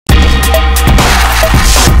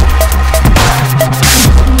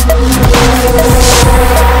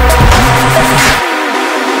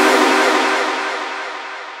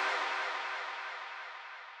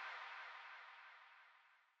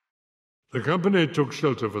The company took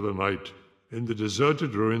shelter for the night in the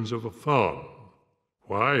deserted ruins of a farm.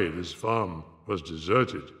 Why this farm was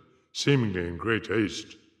deserted, seemingly in great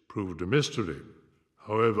haste, proved a mystery.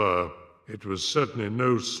 However, it was certainly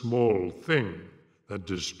no small thing that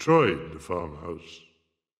destroyed the farmhouse.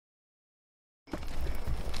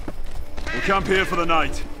 We'll camp here for the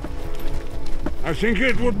night. I think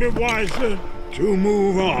it would be wiser to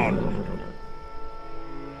move on.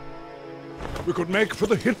 We could make for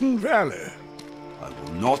the Hidden Valley. I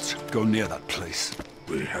will not go near that place.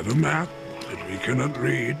 We have a map that we cannot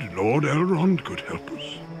read. Lord Elrond could help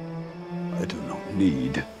us. I do not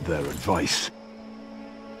need their advice.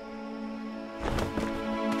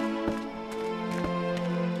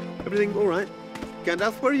 Everything all right?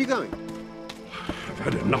 Gandalf, where are you going? I've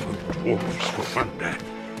had enough of dwarves for one day.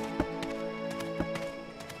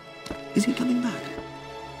 Is he coming back?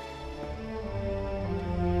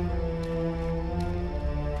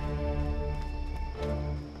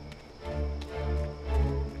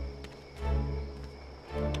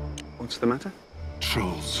 What's the matter?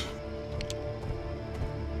 Trolls.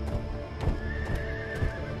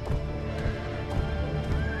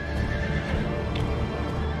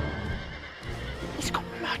 He's got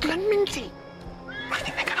murder and minty. I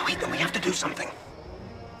think they're going to eat them. We have to do something.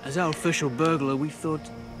 As our official burglar, we thought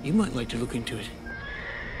you might like to look into it.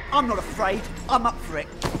 I'm not afraid. I'm up for it.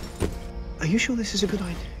 Are you sure this is a good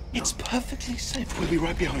idea? It's perfectly safe. We'll be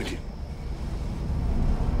right behind you.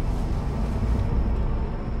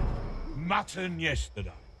 Mutton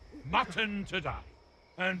yesterday, mutton today,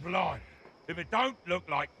 and blind, if it don't look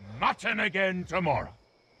like mutton again tomorrow.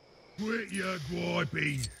 Quit your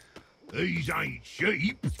griping. These ain't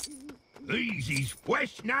sheep. These is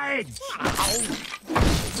fresh nags.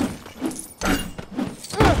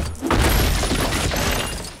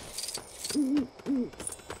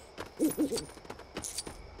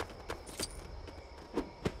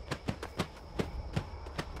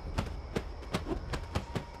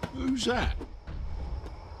 Who's that?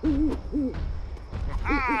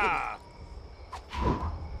 Ah!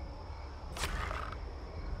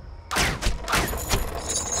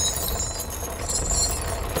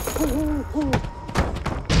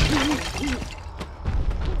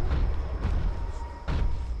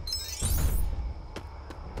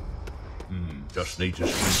 Just need to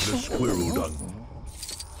squeeze the squirrel done.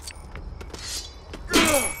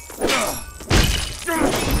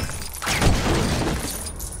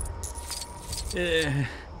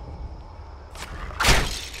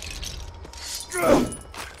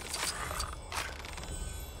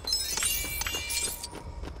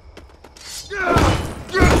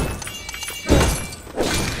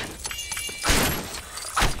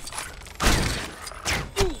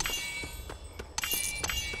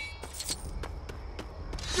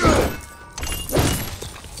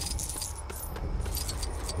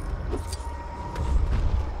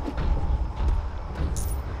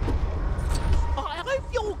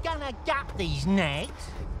 These nags.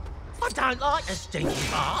 I don't like the stinky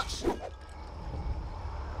parts.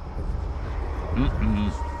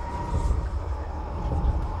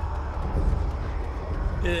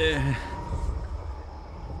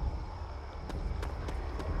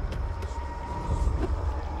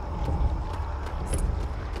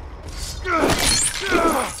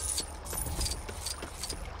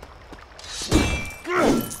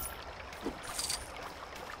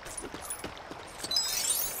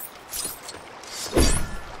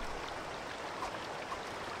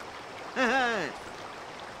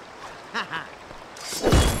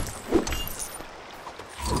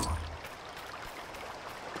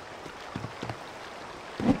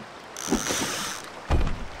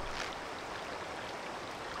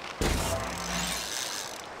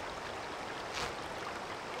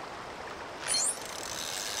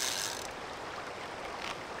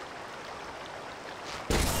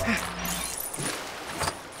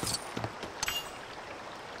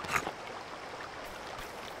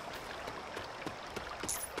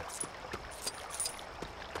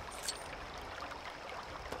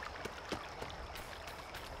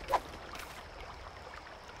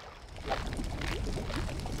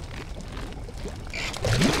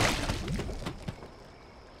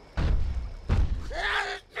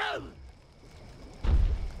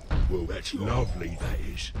 Well, that's lovely, that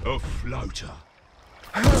is. A floater.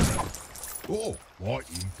 Oh, might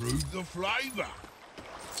improve the flavour.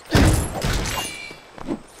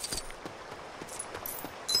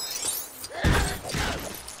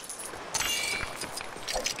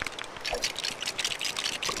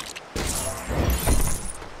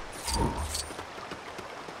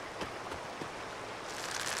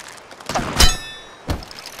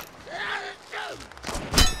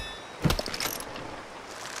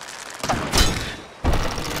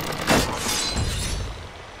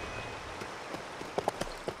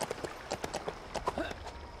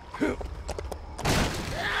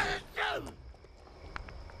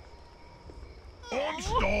 I'm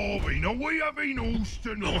starving. Are we having horse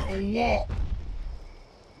tonight or what?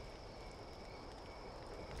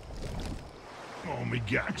 Oh, me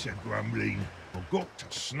gats are grumbling. I've got to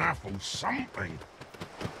snaffle something.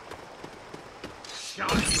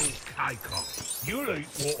 Shut your cake up. You'll eat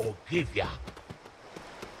what I'll give ya.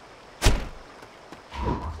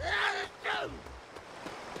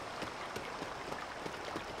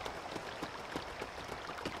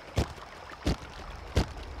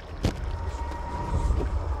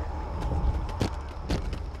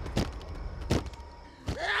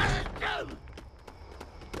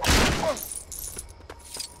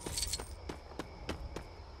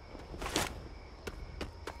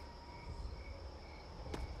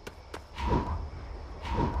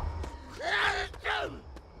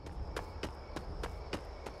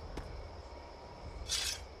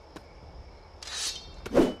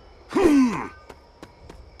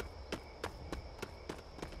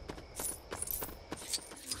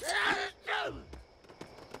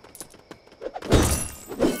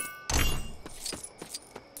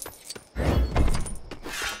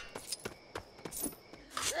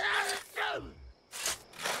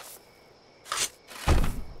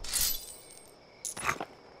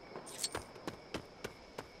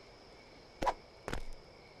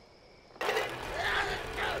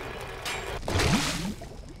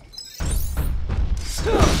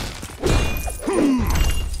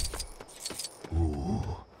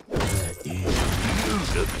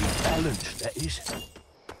 That is.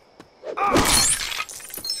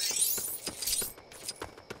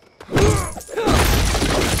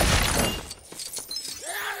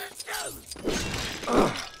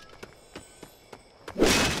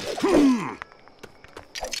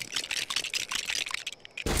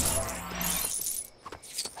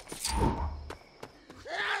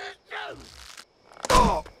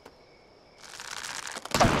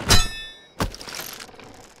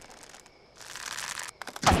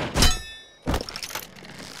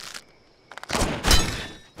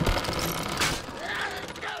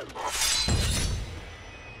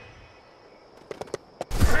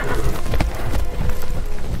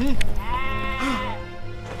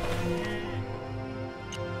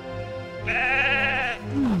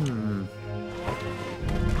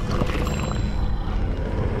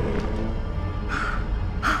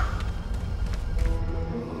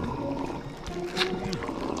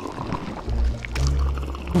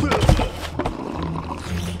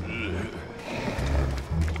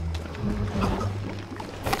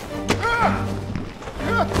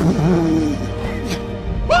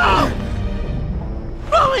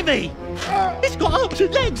 Blimey! It's got arms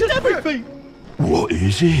and legs and everything! What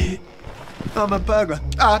is it? I'm a burglar.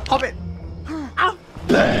 Hobbit. A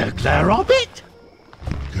burglar hobbit?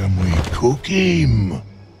 Can we cook him?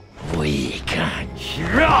 We can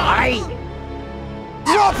try!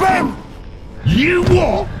 Drop him! You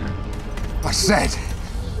what? I said,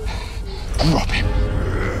 drop him.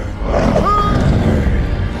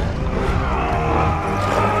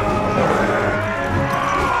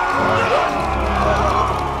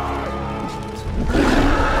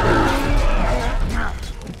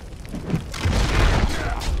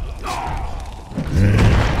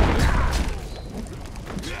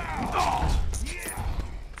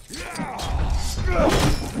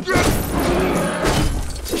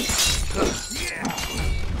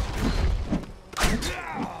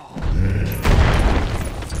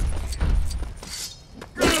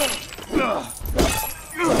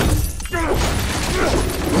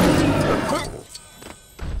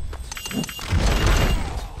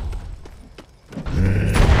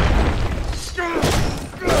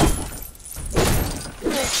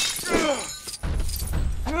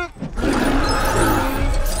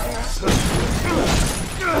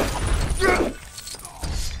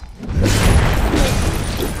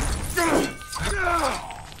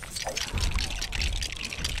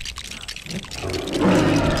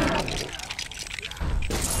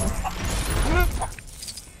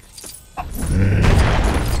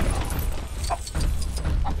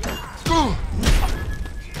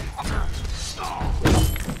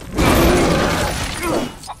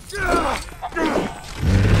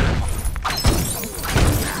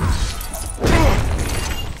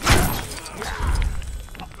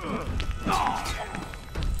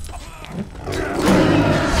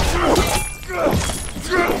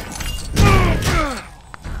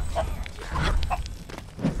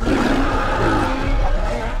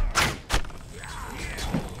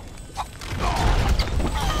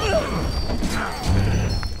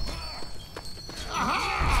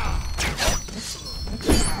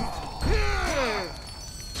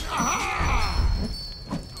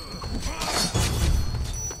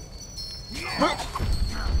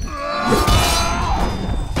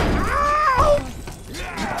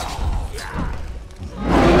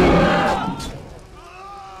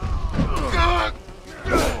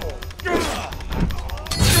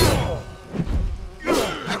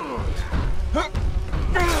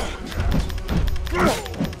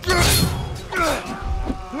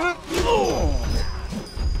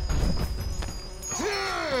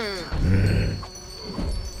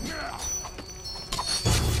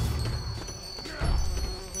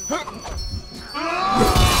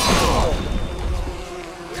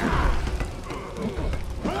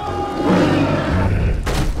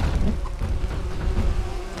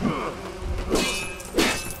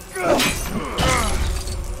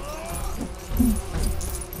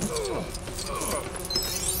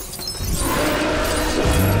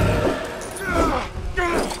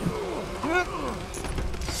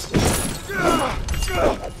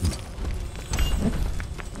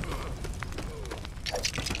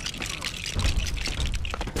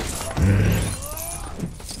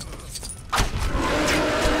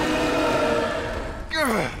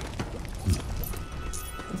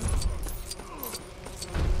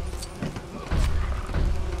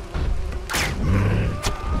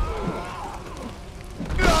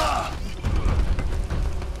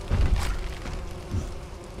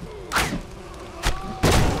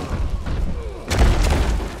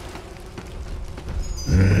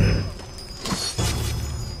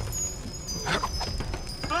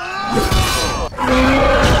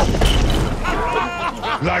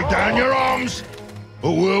 Lay down your arms,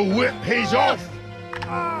 or we'll whip his off.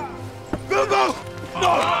 Bilbo!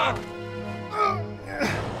 No!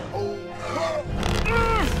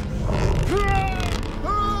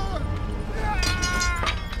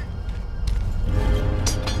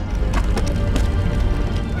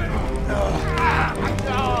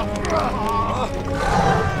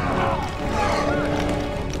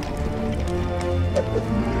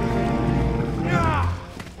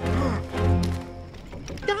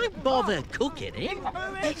 Don't bother cooking him.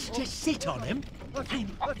 Let's just sit on him and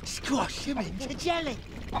squash him into jelly.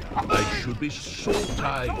 They should be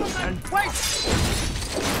sautéed and... Wait!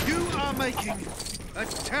 You are making a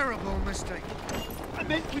terrible mistake. I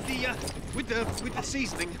meant with the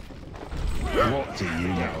seasoning. What do you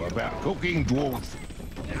know about cooking, dwarf?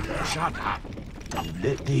 Shut up.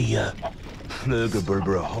 Let the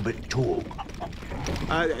Flurgerberber Hobbit talk.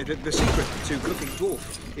 The secret to cooking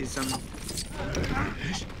dwarf is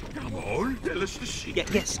Come on, tell us the secret.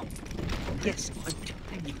 Yes, I'm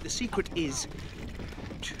telling you. The secret is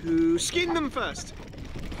to skin them first.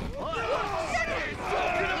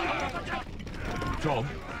 Tom,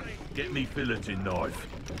 get me filleting knife.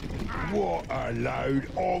 What a load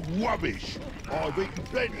of rubbish! I've eaten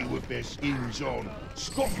plenty with their skins on.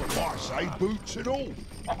 Scotland might say boots and all.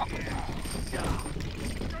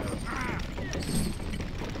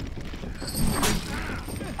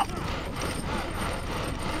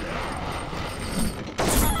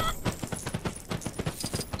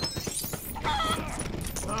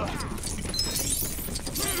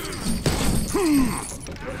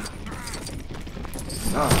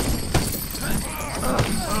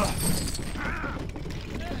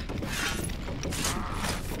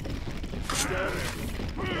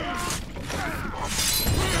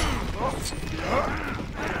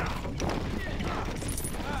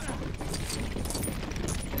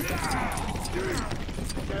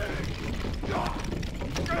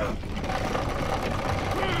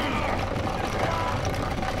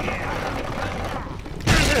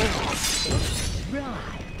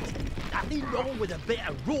 Nothing wrong with a bit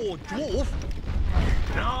of raw dwarf.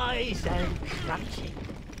 Nice and crunchy.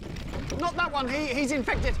 Not that one. He's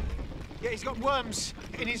infected. Yeah, he's got worms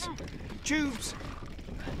in his tubes.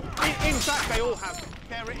 In fact, they all have.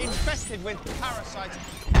 They're infested with parasites.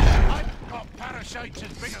 I've got parasites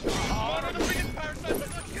as big as my heart. One of the biggest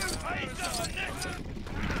parasites I've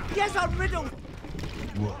got. Yes, I'm riddled.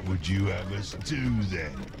 What would you have us do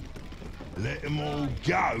then? Let them all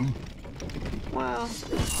go? Well,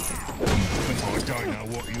 I don't know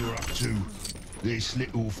what you're up to. This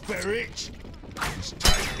little ferret is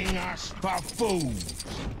taking us for fools.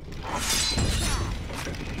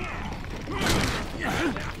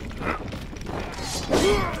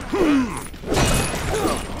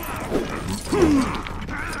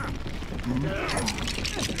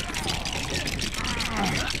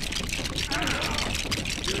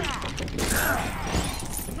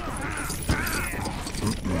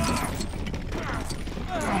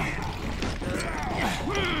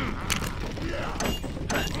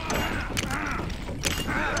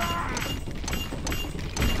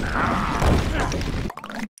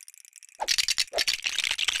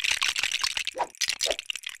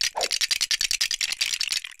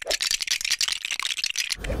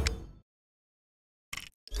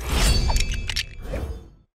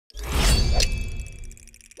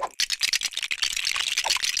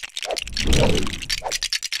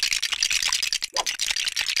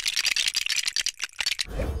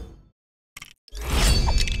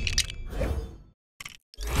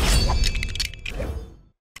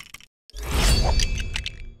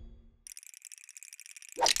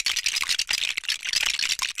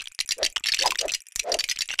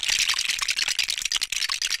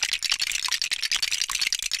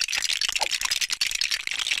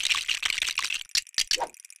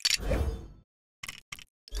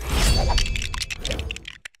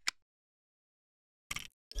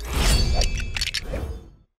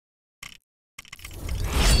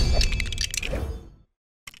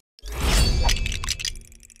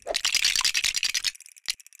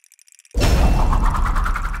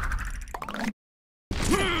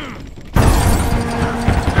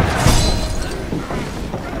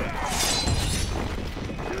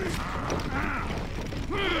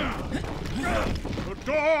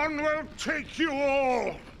 I'll take you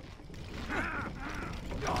all!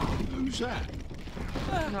 Who's that?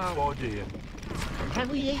 No idea. Can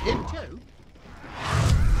we eat him too?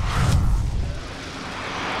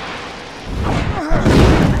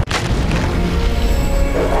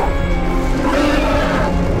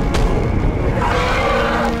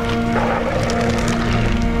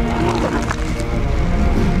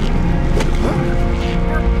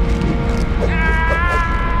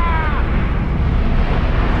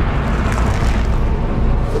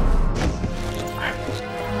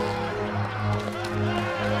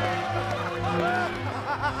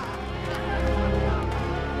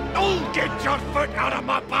 Get your foot out of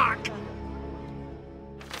my